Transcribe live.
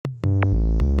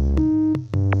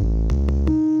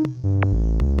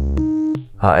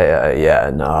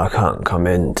Yeah, no, I can't come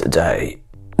in today.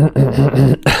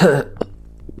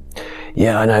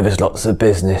 Yeah, I know there's lots of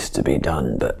business to be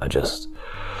done, but I just...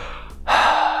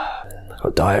 I've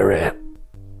got diarrhea.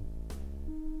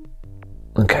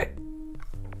 Okay.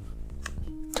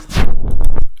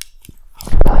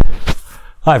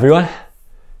 Hi everyone.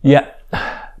 Yeah,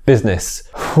 business.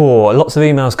 Lots of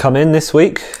emails come in this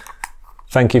week.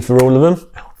 Thank you for all of them.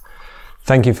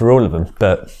 Thank you for all of them,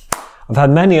 but I've had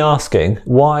many asking,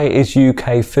 why is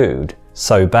UK food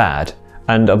so bad?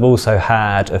 And I've also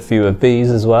had a few of these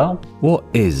as well. What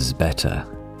is better,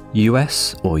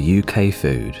 US or UK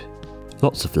food?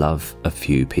 Lots of love, a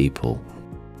few people.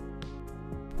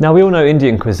 Now we all know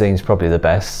Indian cuisine's probably the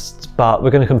best, but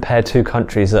we're going to compare two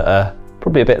countries that are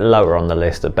probably a bit lower on the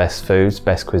list of best foods,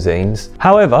 best cuisines.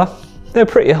 However, they're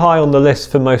pretty high on the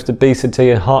list for most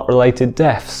obesity and heart-related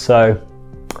deaths, so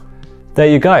there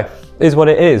you go. Is what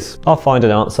it is. I'll find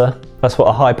an answer. That's what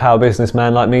a high-power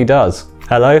businessman like me does.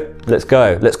 Hello? Let's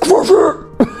go. Let's crush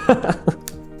it!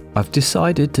 I've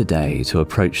decided today to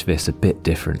approach this a bit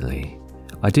differently.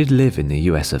 I did live in the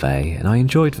US of A and I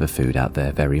enjoyed the food out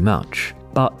there very much.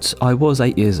 But I was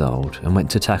 8 years old and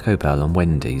went to Taco Bell and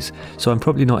Wendy's, so I'm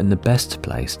probably not in the best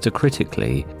place to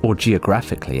critically or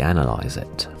geographically analyse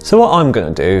it. So what I'm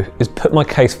going to do is put my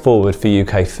case forward for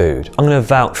UK food. I'm going to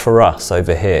vouch for us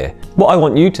over here. What I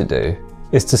want you to do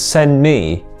is to send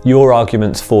me your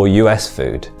arguments for US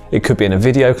food. It could be in a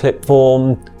video clip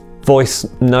form, voice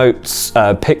notes,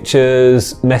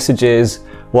 pictures, messages,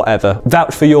 whatever.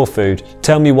 Vouch for your food.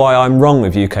 Tell me why I'm wrong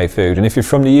with UK food. And if you're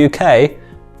from the UK,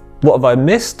 what have I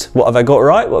missed? What have I got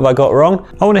right? What have I got wrong?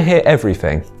 I want to hear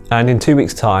everything. And in 2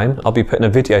 weeks' time, I'll be putting a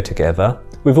video together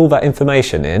with all that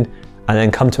information in and then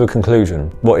come to a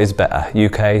conclusion. What is better,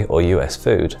 UK or US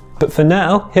food? But for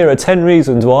now, here are 10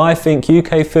 reasons why I think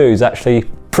UK food's actually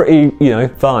pretty,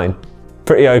 fine.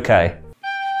 Pretty okay.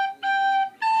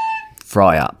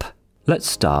 Fry up. Let's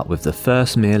start with the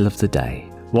first meal of the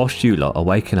day. Whilst you lot are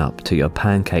waking up to your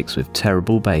pancakes with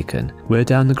terrible bacon, we're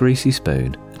down the greasy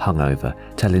spoon, hungover,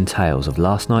 telling tales of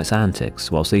last night's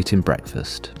antics whilst eating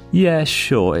breakfast. Yeah,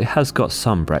 sure, it has got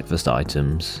some breakfast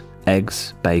items.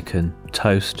 Eggs, bacon,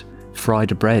 toast,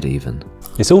 fried bread even.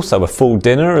 It's also a full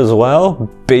dinner as well.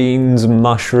 Beans,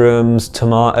 mushrooms,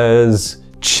 tomatoes,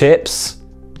 chips,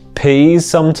 peas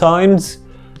sometimes,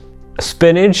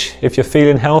 spinach if you're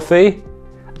feeling healthy.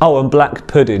 Oh, and black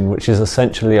pudding, which is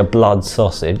essentially a blood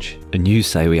sausage. And you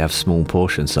say we have small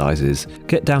portion sizes.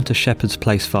 Get down to Shepherd's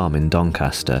Place Farm in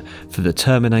Doncaster for the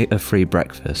Terminator-free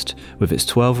breakfast with its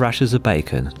 12 rashers of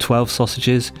bacon, 12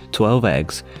 sausages, 12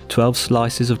 eggs, 12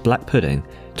 slices of black pudding,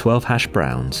 12 hash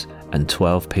browns, and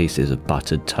 12 pieces of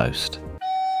buttered toast.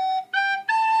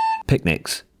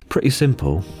 Picnics. Pretty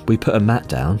simple. We put a mat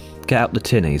down, get out the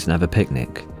tinnies and have a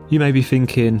picnic. You may be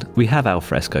thinking, we have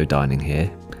alfresco dining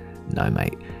here. No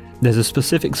mate. There's a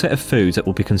specific set of foods that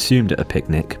will be consumed at a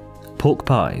picnic. Pork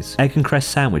pies, egg and cress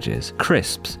sandwiches,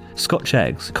 crisps, Scotch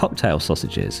eggs, cocktail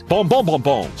sausages, and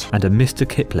a Mr.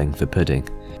 Kipling for pudding.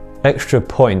 Extra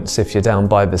points if you're down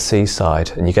by the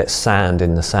seaside and you get sand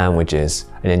in the sandwiches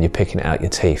and then you're picking it out your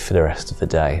teeth for the rest of the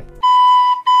day.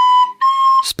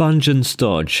 Sponge and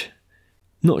stodge.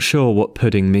 Not sure what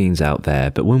pudding means out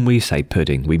there, but when we say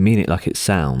pudding, we mean it like it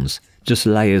sounds. Just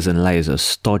layers and layers of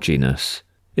stodginess.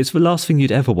 It's the last thing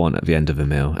you'd ever want at the end of a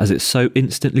meal, as it's so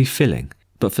instantly filling,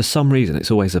 but for some reason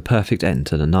it's always a perfect end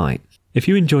to the night. If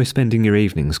you enjoy spending your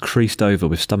evenings creased over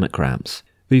with stomach cramps,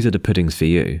 these are the puddings for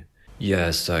you.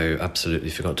 Yeah, so absolutely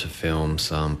forgot to film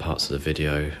some parts of the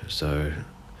video, so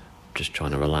just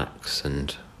trying to relax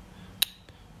and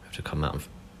have to come out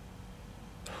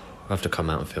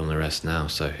and film the rest now,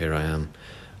 so here I am.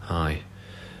 Hi.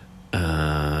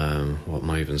 What am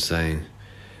I even saying?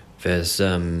 There's,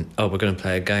 we're going to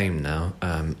play a game now.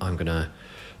 I'm going to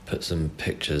put some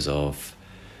pictures of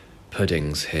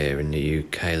puddings here in the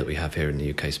UK that we have here in the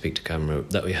UK, speak to camera,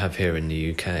 that we have here in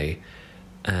the UK.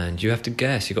 And you have to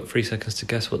guess, you've got 3 seconds to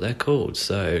guess what they're called.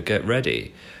 So get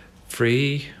ready.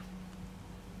 3,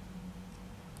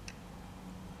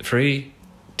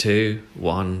 2,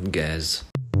 1, guess.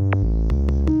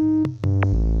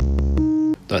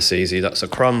 That's easy, that's a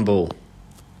crumble.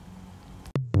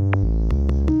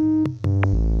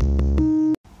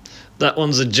 That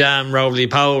one's a jam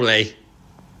roly-poly.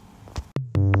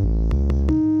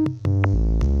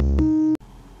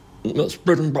 That's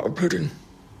bread and butter pudding.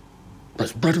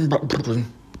 That's bread and butter pudding.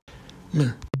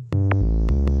 Meh.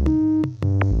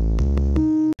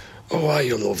 Oh, hi,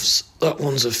 you loves. That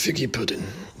one's a figgy pudding.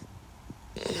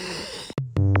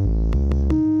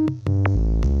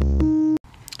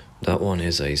 That one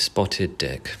is a spotted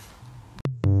dick.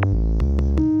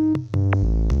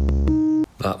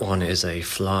 That one is a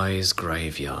fly's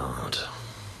graveyard.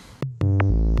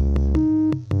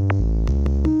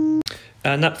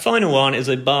 And that final one is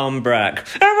a barn brack.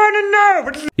 I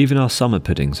wanna know! Even our summer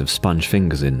puddings have sponge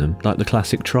fingers in them, like the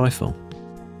classic trifle.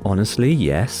 Honestly,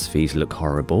 yes, these look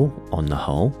horrible, on the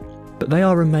whole, but they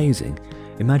are amazing.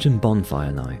 Imagine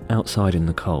bonfire night, outside in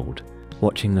the cold,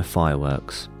 watching the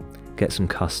fireworks. Get some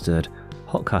custard,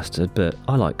 hot custard, but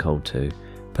I like cold too.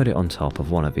 Put it on top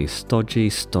of one of these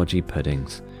stodgy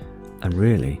puddings. And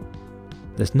really,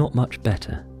 there's not much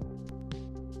better.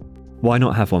 Why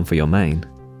not have one for your main?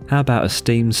 How about a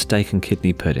steamed steak and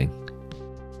kidney pudding?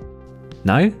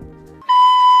 No?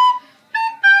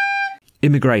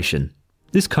 Immigration.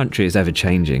 This country is ever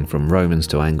changing, from Romans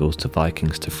to Angles to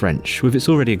Vikings to French, with its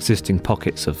already existing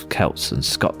pockets of Celts and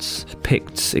Scots,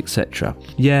 Picts, etc.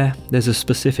 Yeah, there's a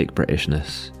specific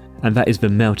Britishness, and that is the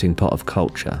melting pot of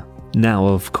culture. Now,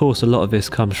 of course, a lot of this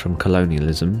comes from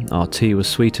colonialism. Our tea was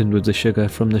sweetened with the sugar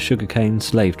from the sugarcane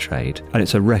slave trade, and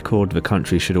it's a record the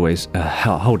country should always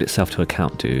hold itself to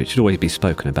account to. It should always be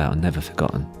spoken about and never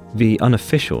forgotten. The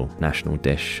unofficial national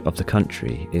dish of the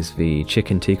country is the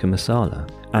chicken tikka masala,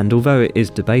 and although it is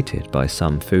debated by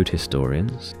some food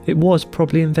historians, it was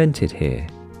probably invented here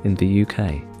in the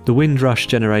UK. The Windrush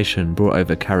generation brought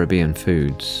over Caribbean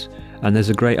foods, and there's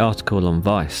a great article on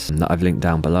Vice that I've linked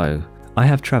down below. I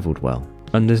have travelled well,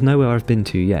 and there's nowhere I've been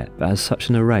to yet that has such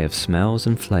an array of smells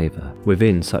and flavour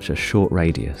within such a short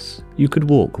radius. You could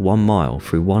walk 1 mile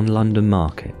through one London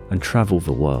market and travel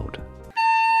the world.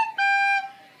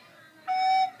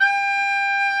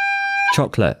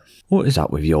 Chocolate. What is up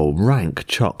with your rank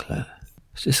chocolate?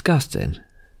 It's disgusting.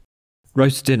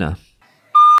 Roast dinner.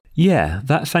 Yeah,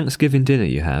 that Thanksgiving dinner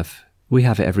you have. We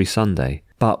have it every Sunday,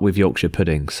 but with Yorkshire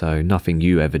pudding, so nothing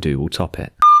you ever do will top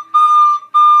it.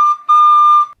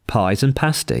 Pies and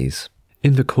pasties.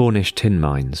 In the Cornish tin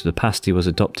mines, the pasty was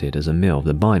adopted as a meal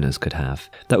the miners could have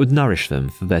that would nourish them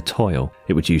for their toil.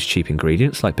 It would use cheap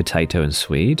ingredients like potato and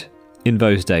swede. In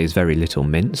those days, very little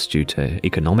mince due to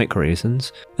economic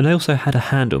reasons, and they also had a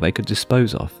handle they could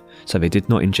dispose of, so they did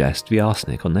not ingest the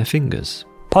arsenic on their fingers.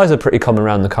 Pies are pretty common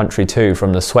around the country too,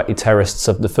 from the sweaty terraces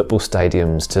of the football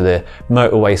stadiums to the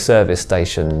motorway service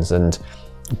stations, and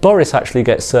Boris actually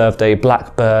gets served a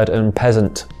blackbird and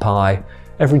peasant pie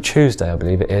every Tuesday, I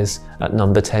believe it is, at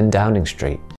number 10 Downing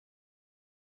Street.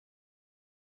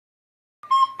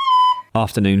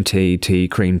 Afternoon tea,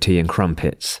 cream tea and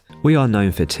crumpets. We are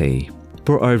known for tea,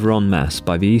 brought over en masse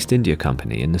by the East India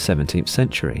Company in the 17th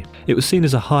century. It was seen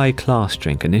as a high-class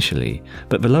drink initially,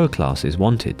 but the lower classes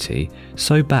wanted tea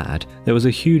so bad there was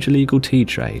a huge illegal tea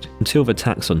trade until the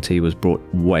tax on tea was brought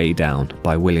way down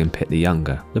by William Pitt the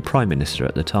Younger, the Prime Minister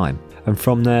at the time. And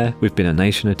from there, we've been a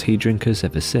nation of tea drinkers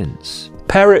ever since.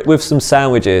 Pair it with some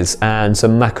sandwiches and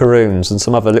some macaroons and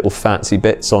some other little fancy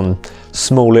bits on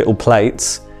small little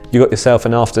plates. You got yourself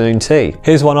an afternoon tea.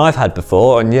 Here's one I've had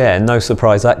before, and yeah, no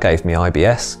surprise that gave me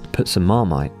IBS. Put some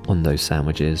Marmite on those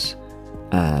sandwiches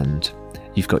and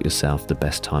you've got yourself the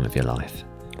best time of your life.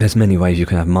 There's many ways you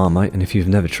can have Marmite, and if you've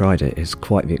never tried it, it's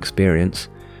quite the experience.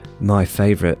 My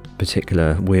favourite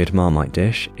particular weird Marmite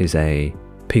dish is a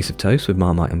piece of toast with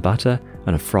Marmite and butter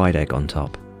and a fried egg on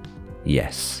top.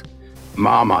 Yes.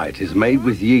 Marmite is made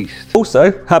with yeast.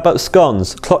 Also, how about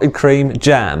scones, clotted cream,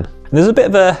 jam? And there's a bit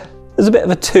of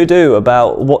a to-do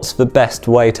about what's the best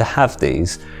way to have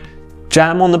these.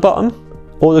 Jam on the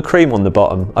bottom or the cream on the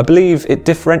bottom? I believe it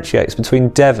differentiates between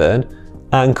Devon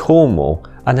and Cornwall,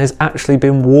 and there's actually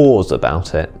been wars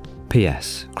about it.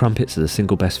 P.S. Crumpets are the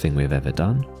single best thing we've ever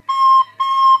done.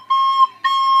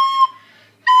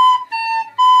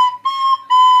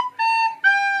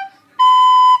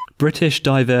 British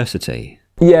diversity.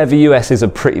 Yeah, the US is a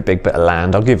pretty big bit of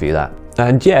land, I'll give you that.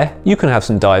 And yeah, you can have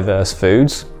some diverse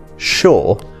foods,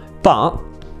 sure, but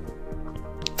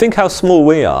think how small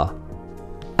we are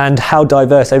and how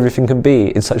diverse everything can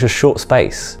be in such a short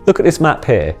space. Look at this map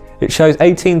here. It shows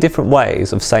 18 different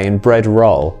ways of saying bread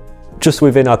roll, just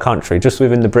within our country, just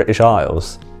within the British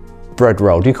Isles. Bread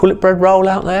roll, do you call it bread roll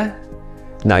out there?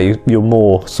 No, you're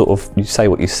more sort of, you say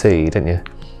what you see, don't you?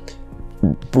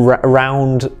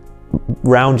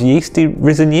 Round yeasty,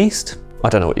 risen yeast? I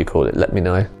don't know what you call it, let me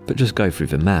know. But just go through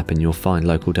the map and you'll find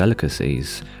local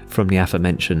delicacies, from the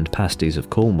aforementioned pasties of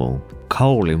Cornwall,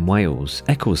 coal in Wales,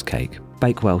 Eccles cake,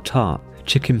 Bakewell tart,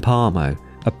 chicken parmo,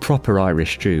 a proper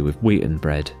Irish stew with wheaten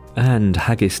bread, and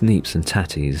haggis neeps and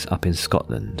tatties up in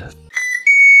Scotland.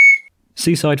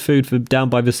 Seaside food for down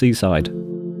by the seaside.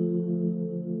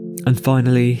 And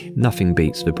finally, nothing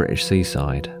beats the British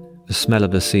seaside. The smell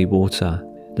of the sea water,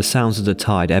 the sounds of the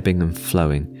tide ebbing and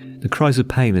flowing, the cries of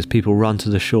pain as people run to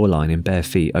the shoreline in bare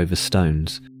feet over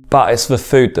stones. But it's the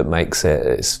food that makes it.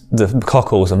 It's the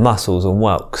cockles and mussels and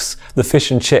whelks. The fish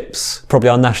and chips, probably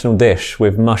our national dish,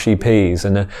 with mushy peas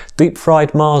and a deep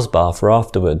fried Mars bar for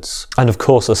afterwards. And of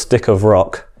course a stick of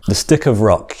rock. The stick of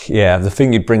rock, yeah, the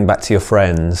thing you'd bring back to your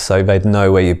friends so they'd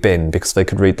know where you've been because they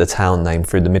could read the town name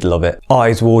through the middle of it.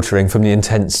 Eyes watering from the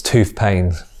intense tooth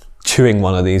pain chewing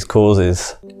one of these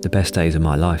causes. The best days of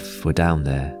my life were down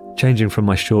there, changing from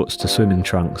my shorts to swimming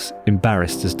trunks,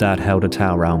 embarrassed as Dad held a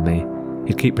towel round me.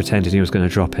 He'd keep pretending he was going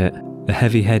to drop it. A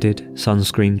heavy-headed,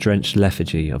 sunscreen-drenched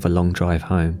lethargy of a long drive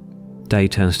home. Day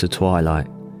turns to twilight,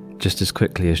 just as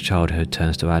quickly as childhood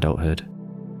turns to adulthood.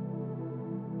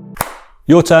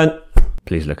 Your turn.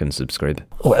 Please look and subscribe.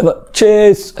 Whatever.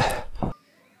 Cheers.